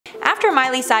Singer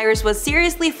Miley Cyrus was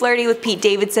seriously flirty with Pete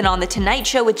Davidson on The Tonight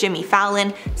Show with Jimmy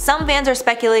Fallon. Some fans are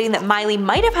speculating that Miley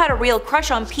might have had a real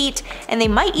crush on Pete, and they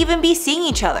might even be seeing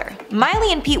each other.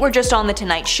 Miley and Pete were just on The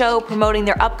Tonight Show promoting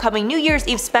their upcoming New Year's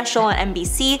Eve special on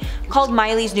NBC called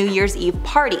Miley's New Year's Eve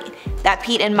Party, that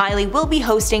Pete and Miley will be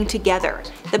hosting together.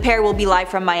 The pair will be live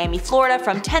from Miami, Florida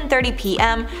from 10:30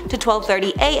 p.m. to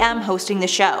 12:30 a.m. hosting the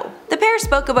show. The pair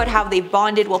spoke about how they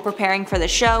bonded while preparing for the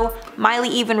show. Miley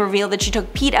even revealed that she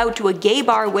took Pete out to a gay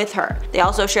bar with her. They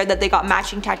also shared that they got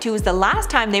matching tattoos the last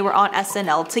time they were on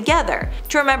SNL together.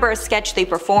 To remember a sketch they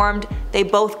performed, they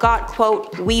both got,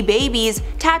 quote, "We babies"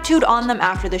 tattooed on them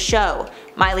after the show.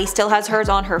 Miley still has hers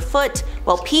on her foot,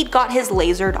 while Pete got his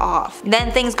lasered off.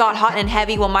 Then things got hot and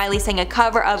heavy when Miley sang a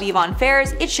cover of Yvonne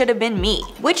Fair's "It Should Have Been Me,"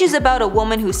 which is about a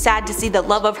woman who's sad to see the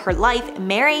love of her life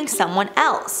marrying someone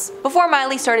else. Before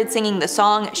Miley started singing the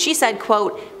song, she said,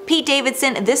 quote, "Pete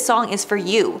Davidson, this song is for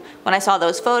you. When I saw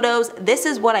those photos, this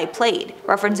is what I played,"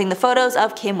 referencing the photos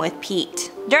of Kim with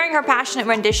Pete. During her passionate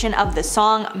rendition of the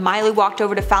song, Miley walked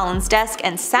over to Fallon's desk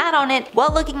and sat on it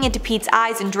while looking into Pete's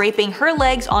eyes and draping her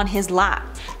legs on his lap.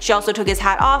 She also took his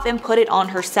hat off and put it on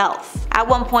herself. At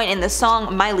one point in the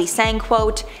song, Miley sang,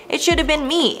 quote, "It should have been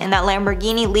me in that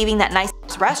Lamborghini leaving that nice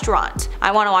restaurant.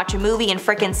 I want to watch a movie in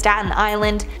frickin' Staten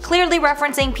Island," clearly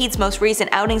referencing Pete's most recent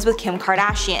outings with Kim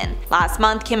Kardashian. Last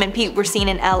month, Kim and Pete were seen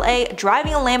in LA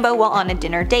driving a Lambo while on a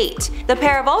dinner date. The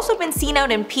pair have also been seen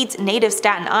out in Pete's native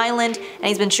Staten Island, and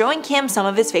he's been showing Kim some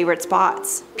of his favorite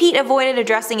spots. Pete avoided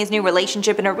addressing his new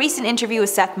relationship in a recent interview with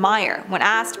Seth Meyers. When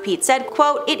asked, Pete said,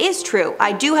 quote, "It is true,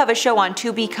 I do have a show on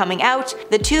Tubi coming out,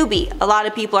 The Tubi. A lot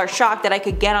of people are shocked that I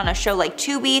could get on a show like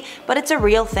Tubi, but it's a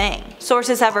real thing."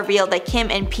 Sources have revealed that Kim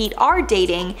and Pete are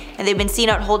dating, and they've been seen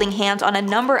out holding hands on a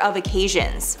number of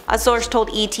occasions. A source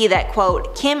told ET that,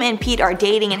 quote, "Kim and Pete are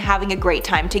dating and having a great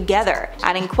time together,"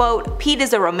 adding, quote, "Pete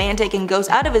is a romantic and goes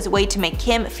out of his way to make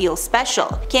Kim feel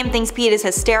special. Kim thinks Pete is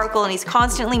hysterical and he's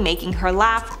constantly making her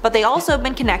laugh, but they also have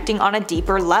been connecting on a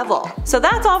deeper level." So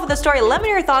that's all for the story. Let me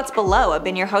know your thoughts below. I've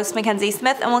been your host, Mackenzie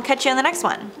Smith, and we'll catch you in the next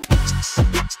one.